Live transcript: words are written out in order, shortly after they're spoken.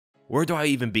Where do I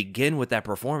even begin with that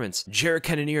performance? Jared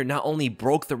Cannonier not only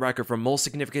broke the record for most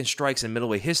significant strikes in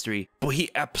middleweight history, but he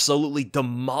absolutely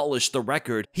demolished the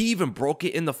record. He even broke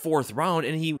it in the 4th round,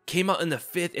 and he came out in the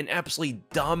 5th and absolutely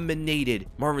dominated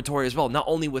Marvin Vettori as well, not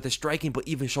only with his striking, but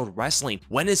even showed wrestling.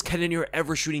 When is Cannonier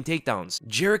ever shooting takedowns?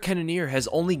 Jared Cannonier has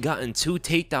only gotten 2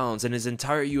 takedowns in his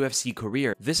entire UFC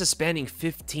career. This is spanning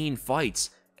 15 fights.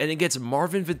 And against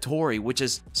Marvin Vettori, which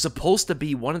is supposed to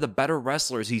be one of the better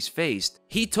wrestlers he's faced,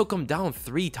 he took him down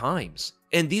 3 times.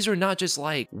 And these are not just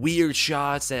like weird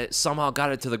shots that somehow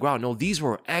got it to the ground. No, these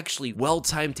were actually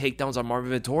well-timed takedowns on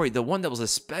Marvin Vettori. The one that was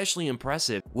especially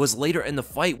impressive was later in the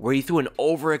fight where he threw an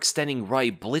overextending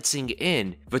right blitzing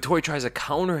in. Vettori tries to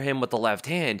counter him with the left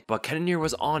hand, but Cannonier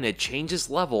was on it, changes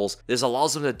levels. This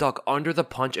allows him to duck under the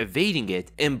punch, evading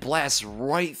it, and blasts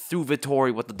right through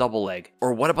Vettori with the double leg.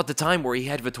 Or what about the time where he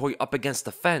had Vettori up against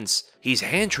the fence? He's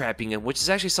hand trapping him, which is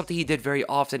actually something he did very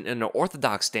often in an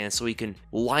orthodox stance so he can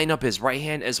line up his right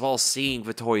hand as well as seeing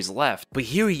Vettori's left. But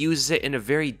here he uses it in a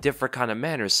very different kind of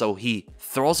manner. So he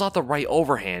throws out the right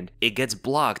overhand, it gets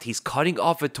blocked, he's cutting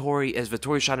off Vettori as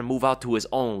Vettori's trying to move out to his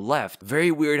own left.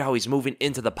 Very weird how he's moving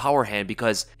into the power hand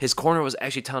because his corner was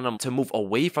actually telling him to move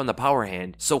away from the power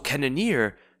hand. So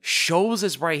Cannonier shows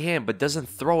his right hand but doesn't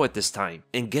throw it this time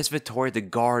and gets Vettori to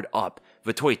guard up.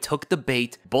 Vettori took the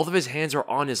bait, both of his hands are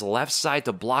on his left side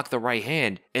to block the right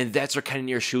hand, and that's where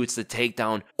Cannonier shoots the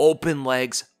takedown. Open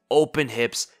legs, open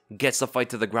hips, gets the fight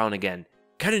to the ground again.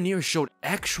 Cannonier showed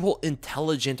actual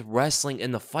intelligent wrestling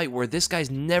in the fight where this guy's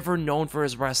never known for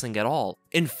his wrestling at all.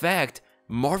 In fact,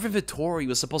 Marvin Vettori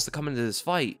was supposed to come into this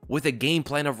fight with a game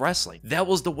plan of wrestling. That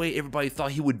was the way everybody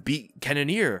thought he would beat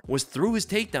Cannonier, was through his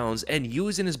takedowns and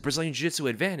using his Brazilian Jiu-Jitsu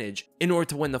advantage in order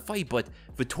to win the fight. But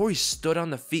Vettori stood on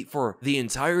the feet for the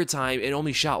entire time and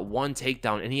only shot 1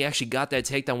 takedown, and he actually got that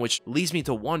takedown, which leads me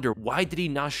to wonder, why did he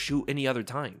not shoot any other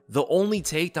time? The only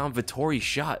takedown Vettori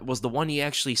shot was the one he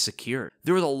actually secured.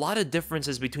 There were a lot of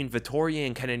differences between Vettori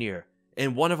and Cannonier,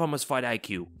 and one of them was fight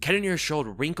IQ. Cannonier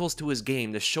showed wrinkles to his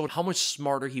game that showed how much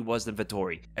smarter he was than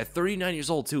Vettori. At 39 years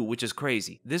old too, which is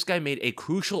crazy. This guy made a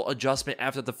crucial adjustment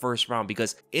after the 1st round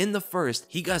because in the 1st,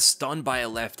 he got stunned by a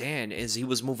left hand as he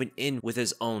was moving in with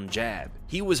his own jab.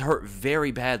 He was hurt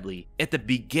very badly at the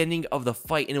beginning of the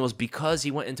fight, and it was because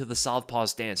he went into the southpaw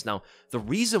stance. Now, the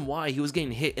reason why he was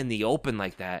getting hit in the open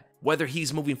like that, whether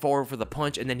he's moving forward for the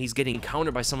punch and then he's getting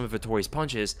countered by some of Vettori's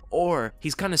punches, or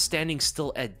he's kind of standing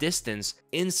still at distance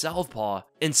in southpaw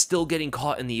and still getting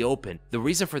caught in the open. The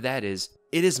reason for that is,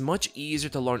 it is much easier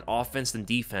to learn offense than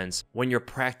defense when you're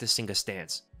practicing a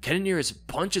stance. Cannonier's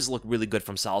punches look really good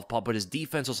from southpaw, but his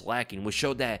defense was lacking, which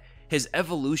showed that his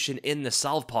evolution in the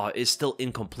southpaw is still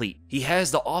incomplete. He has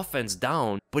the offense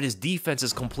down, but his defense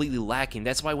is completely lacking.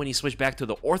 That's why when he switched back to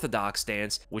the orthodox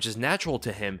stance, which is natural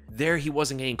to him, there he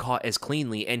wasn't getting caught as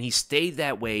cleanly, and he stayed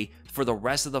that way for the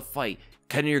rest of the fight.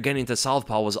 Cannonier getting to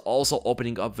southpaw was also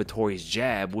opening up Vettori's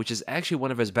jab, which is actually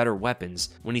one of his better weapons.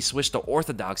 When he switched to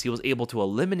orthodox, he was able to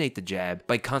eliminate the jab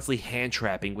by constantly hand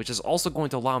trapping, which is also going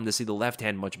to allow him to see the left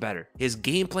hand much better. His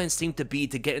game plan seemed to be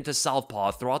to get into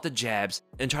southpaw, throw out the jabs,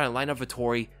 and try to line up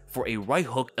Vettori for a right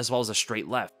hook as well as a straight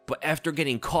left. But after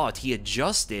getting caught, he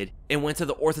adjusted and went to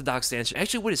the orthodox stance.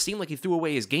 Actually, would have seemed like he threw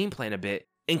away his game plan a bit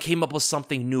and came up with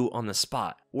something new on the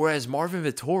spot. Whereas Marvin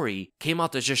Vettori came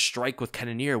out to just strike with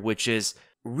Cannonier, which is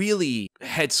really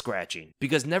head-scratching,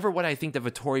 because never would I think that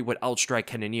Vettori would outstrike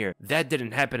Cannonier. That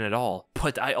didn't happen at all.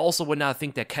 But I also would not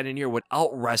think that Cannonier would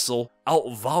out-wrestle,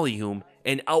 out-volume,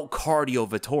 and out-cardio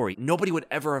Vettori. Nobody would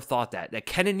ever have thought that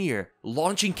Cannonier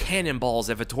launching cannonballs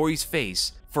at Vettori's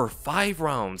face for 5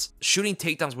 rounds, shooting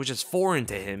takedowns which is foreign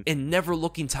to him, and never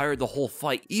looking tired the whole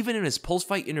fight. Even in his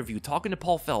post-fight interview talking to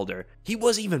Paul Felder, he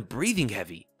wasn't even breathing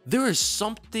heavy. There is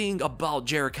something about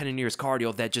Jared Cannonier's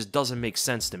cardio that just doesn't make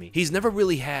sense to me. He's never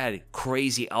really had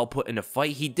crazy output in a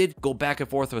fight. He did go back and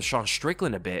forth with Sean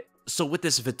Strickland a bit. So with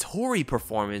this Vettori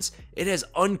performance, it has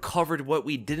uncovered what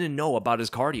we didn't know about his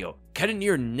cardio.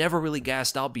 Cannonier never really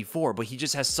gassed out before, but he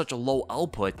just has such a low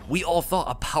output. We all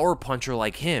thought a power puncher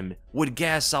like him would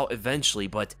gas out eventually,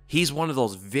 but he's one of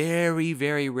those very,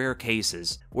 very rare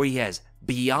cases where he has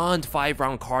beyond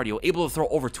 5-round cardio, able to throw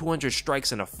over 200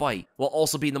 strikes in a fight, while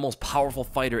also being the most powerful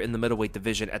fighter in the middleweight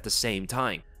division at the same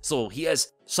time. So he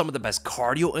has some of the best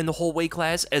cardio in the whole weight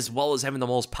class, as well as having the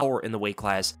most power in the weight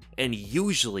class, and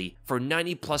usually, for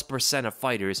 90+% of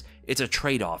fighters, it's a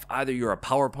trade-off. Either you're a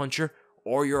power puncher,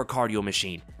 or you're a cardio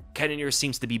machine. Cannonier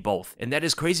seems to be both, and that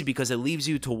is crazy because it leaves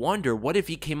you to wonder, what if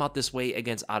he came out this way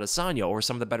against Adesanya, or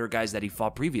some of the better guys that he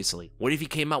fought previously? What if he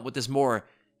came out with this more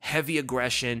heavy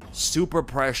aggression, super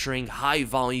pressuring, high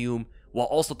volume, while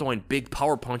also throwing big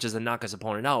power punches and knock his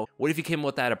opponent out, what if he came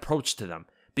with that approach to them?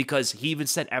 Because he even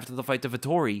said after the fight to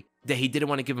Vettori that he didn't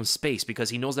want to give him space because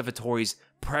he knows that Vettori's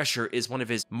pressure is one of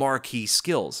his marquee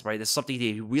skills, right? That's something that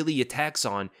he really attacks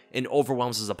on and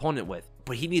overwhelms his opponent with.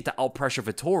 But he needed to outpressure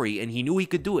Vettori, and he knew he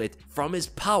could do it from his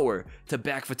power to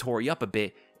back Vettori up a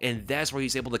bit, and that's where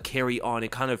he's able to carry on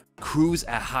and kind of cruise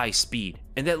at high speed.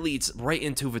 And that leads right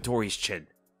into Vettori's chin.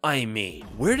 I mean,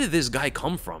 where did this guy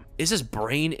come from? Is his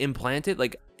brain implanted?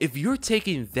 Like, if you're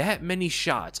taking that many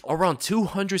shots, around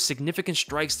 200 significant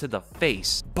strikes to the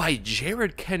face by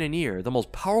Jared Cannonier, the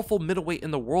most powerful middleweight in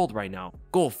the world right now,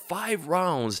 go 5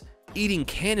 rounds eating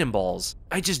cannonballs,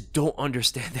 I just don't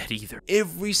understand that either.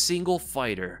 Every single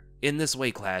fighter in this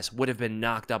weight class would have been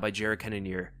knocked out by Jared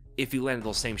Cannonier if he landed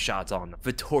those same shots on them.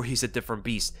 Vettori's a different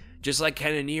beast. Just like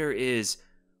Cannonier is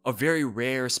a very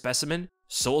rare specimen,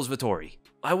 so is Vettori.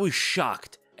 I was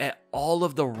shocked at all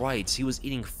of the rights he was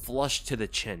eating flush to the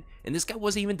chin, and this guy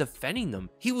wasn't even defending them.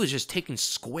 He was just taking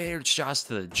squared shots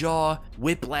to the jaw,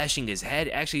 whiplashing his head.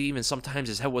 Actually, even sometimes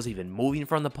his head wasn't even moving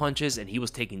from the punches, and he was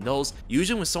taking those.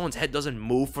 Usually when someone's head doesn't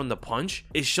move from the punch,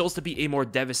 it shows to be a more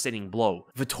devastating blow.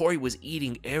 Vettori was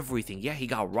eating everything. Yeah, he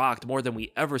got rocked more than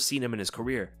we ever seen him in his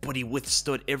career, but he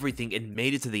withstood everything and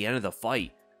made it to the end of the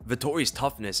fight. Vettori's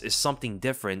toughness is something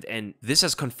different, and this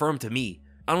has confirmed to me,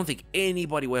 I don't think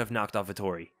anybody would have knocked out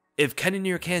Vettori. If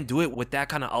Cannonier can't do it with that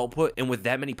kind of output and with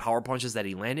that many power punches that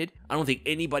he landed, I don't think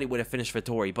anybody would have finished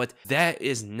Vettori. But that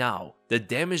is now, the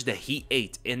damage that he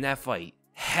ate in that fight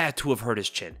had to have hurt his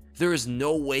chin. There is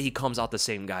no way he comes out the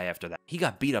same guy after that. He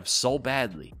got beat up so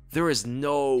badly. There is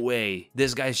no way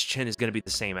this guy's chin is going to be the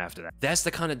same after that. That's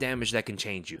the kind of damage that can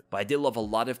change you. But I did love a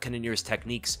lot of Cannonier's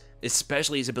techniques,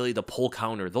 especially his ability to pull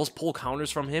counter. Those pull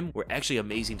counters from him were actually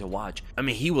amazing to watch. I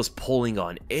mean, he was pulling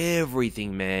on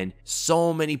everything, man.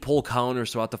 So many pull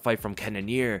counters throughout the fight from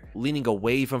Cannonier, leaning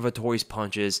away from Vettori's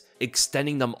punches,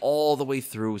 extending them all the way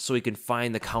through so he can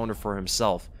find the counter for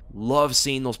himself. Love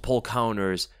seeing those pull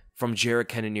counters from Jared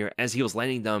Cannonier as he was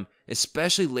landing them,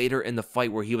 especially later in the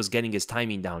fight where he was getting his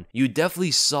timing down. You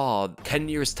definitely saw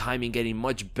Cannonier's timing getting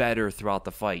much better throughout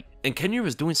the fight. And Cannonier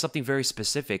was doing something very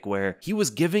specific where he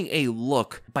was giving a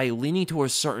look by leaning to a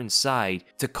certain side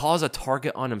to cause a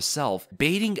target on himself,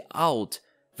 baiting out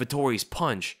Vettori's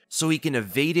punch so he can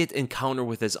evade it and counter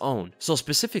with his own. So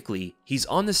specifically, he's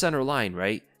on the center line,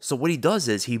 right? So what he does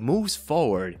is he moves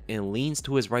forward and leans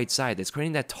to his right side. That's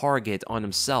creating that target on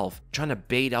himself, trying to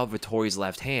bait out Vettori's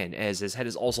left hand as his head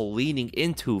is also leaning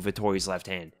into Vettori's left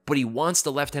hand. But he wants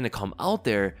the left hand to come out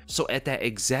there, so at that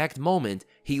exact moment,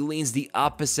 he leans the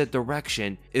opposite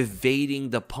direction,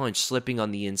 evading the punch slipping on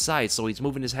the inside. So he's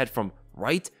moving his head from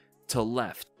right to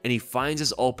left, and he finds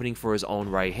his opening for his own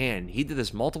right hand. He did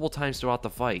this multiple times throughout the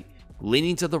fight,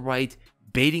 leaning to the right,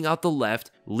 baiting out the left,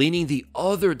 leaning the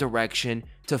other direction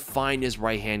to find his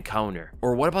right hand counter.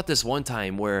 Or what about this one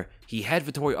time where he had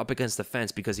Vettori up against the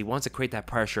fence because he wants to create that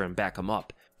pressure and back him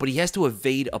up, but he has to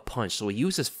evade a punch, so he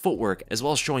uses footwork as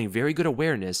well as showing very good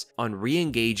awareness on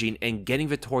re-engaging and getting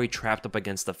Vettori trapped up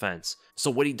against the fence. So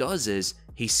what he does is,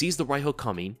 he sees the right hook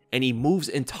coming, and he moves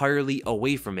entirely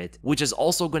away from it, which is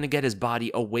also going to get his body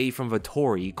away from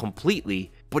Vettori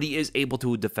completely, but he is able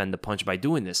to defend the punch by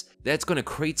doing this. That's going to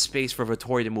create space for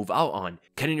Vettori to move out on.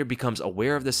 Cannonier becomes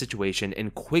aware of the situation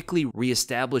and quickly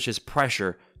reestablishes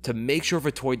pressure to make sure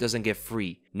Vettori doesn't get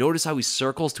free. Notice how he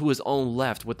circles to his own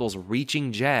left with those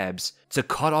reaching jabs to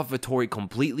cut off Vettori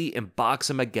completely and box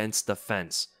him against the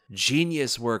fence.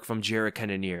 Genius work from Jared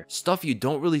Cannonier, stuff you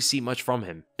don't really see much from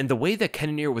him. And the way that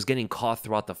Cannonier was getting caught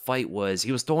throughout the fight was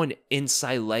he was throwing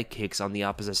inside leg kicks on the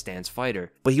opposite stance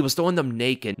fighter, but he was throwing them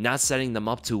naked, not setting them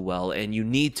up too well, and you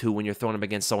need to when you're throwing them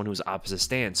against someone who's opposite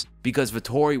stance, because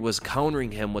Vettori was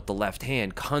countering him with the left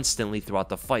hand constantly throughout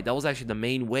the fight. That was actually the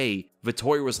main way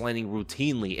Vettori was landing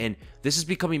routinely, and this is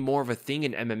becoming more of a thing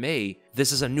in MMA.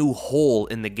 This is a new hole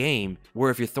in the game, where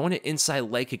if you're throwing an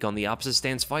inside leg kick on the opposite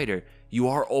stance fighter, you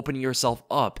are opening yourself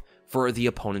up for the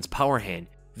opponent's power hand.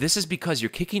 This is because you're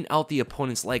kicking out the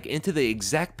opponent's leg into the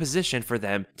exact position for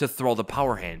them to throw the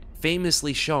power hand.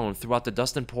 Famously shown throughout the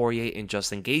Dustin Poirier and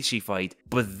Justin Gaethje fight,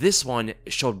 but this one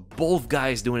showed both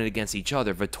guys doing it against each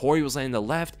other. Vettori was landing the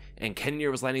left and Cannonier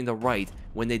was landing the right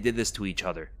when they did this to each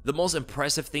other. The most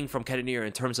impressive thing from Cannonier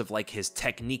in terms of like his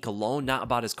technique alone, not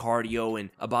about his cardio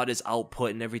and about his output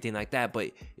and everything like that,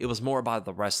 but it was more about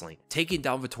the wrestling. Taking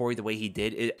down Vettori the way he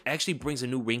did, it actually brings a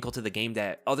new wrinkle to the game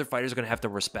that other fighters are going to have to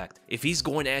respect. If he's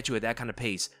going at you at that kind of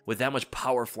pace, with that much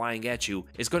power flying at you,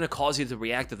 it's going to cause you to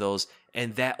react to those,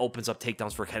 and that opens up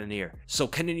takedowns for Cannonier. So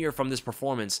Cannonier from this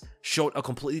performance showed a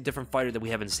completely different fighter that we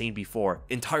haven't seen before,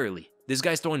 entirely. This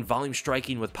guy's throwing volume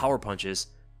striking with power punches,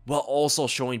 while also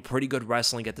showing pretty good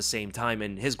wrestling at the same time,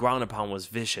 and his ground and pound was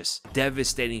vicious.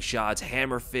 Devastating shots,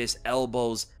 hammer fists,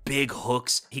 elbows, big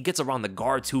hooks. He gets around the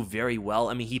guard too very well.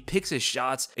 I mean, he picks his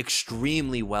shots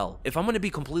extremely well. If I'm going to be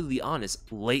completely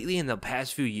honest, lately in the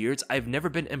past few years, I've never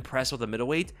been impressed with a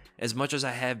middleweight as much as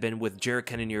I have been with Jared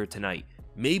Cannonier tonight.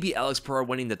 Maybe Alex Pereira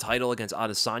winning the title against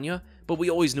Adesanya, but we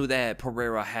always knew that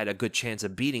Pereira had a good chance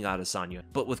of beating Adesanya.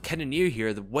 But with Cannonier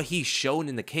here, what he's shown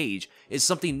in the cage is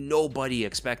something nobody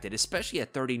expected, especially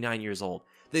at 39 years old.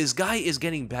 This guy is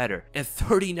getting better at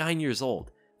 39 years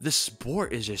old. The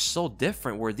sport is just so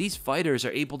different where these fighters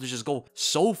are able to just go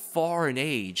so far in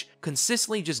age,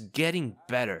 consistently just getting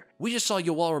better. We just saw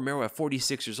Yoel Romero at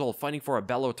 46 years old fighting for a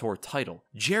Bellator title.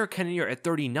 Jared Cannonier at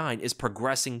 39 is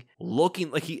progressing, looking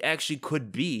like he actually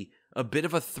could be a bit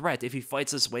of a threat if he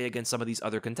fights this way against some of these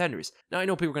other contenders. Now, I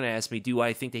know people are going to ask me, do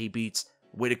I think that he beats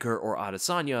Whitaker or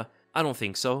Adesanya? I don't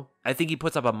think so. I think he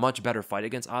puts up a much better fight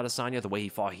against Adesanya the way he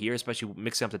fought here, especially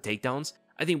mixing up the takedowns.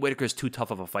 I think Whitaker is too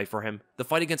tough of a fight for him. The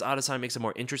fight against Adesanya makes it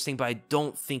more interesting, but I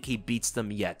don't think he beats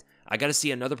them yet. I gotta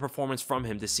see another performance from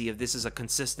him to see if this is a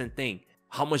consistent thing.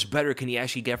 How much better can he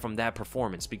actually get from that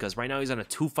performance? Because right now he's on a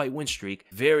 2-fight win streak,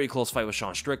 very close fight with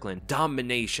Sean Strickland,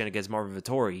 domination against Marvin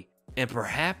Vettori, and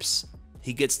perhaps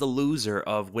he gets the loser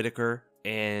of Whitaker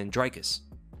and Dricus.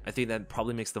 I think that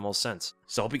probably makes the most sense.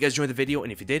 So I hope you guys enjoyed the video,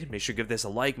 and if you did, make sure to give this a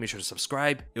like, make sure to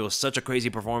subscribe. It was such a crazy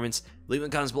performance. Leave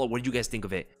in the comments below, what did you guys think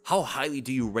of it? How highly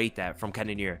do you rate that from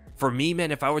Cannonier? For me,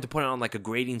 man, if I were to put it on like a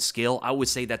grading scale, I would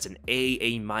say that's an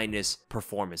A minus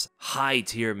performance. High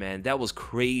tier, man. That was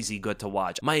crazy good to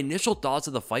watch. My initial thoughts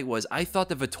of the fight was I thought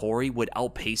that Vettori would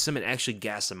outpace him and actually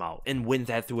gas him out and win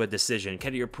that through a decision.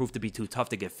 Cannonier proved to be too tough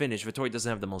to get finished. Vettori doesn't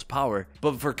have the most power,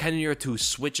 but for Cannonier to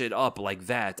switch it up like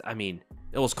that, I mean,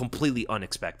 it was completely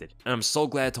unexpected. And I'm so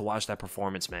glad to watch that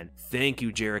performance, man. Thank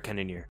you, Jared Cannonier.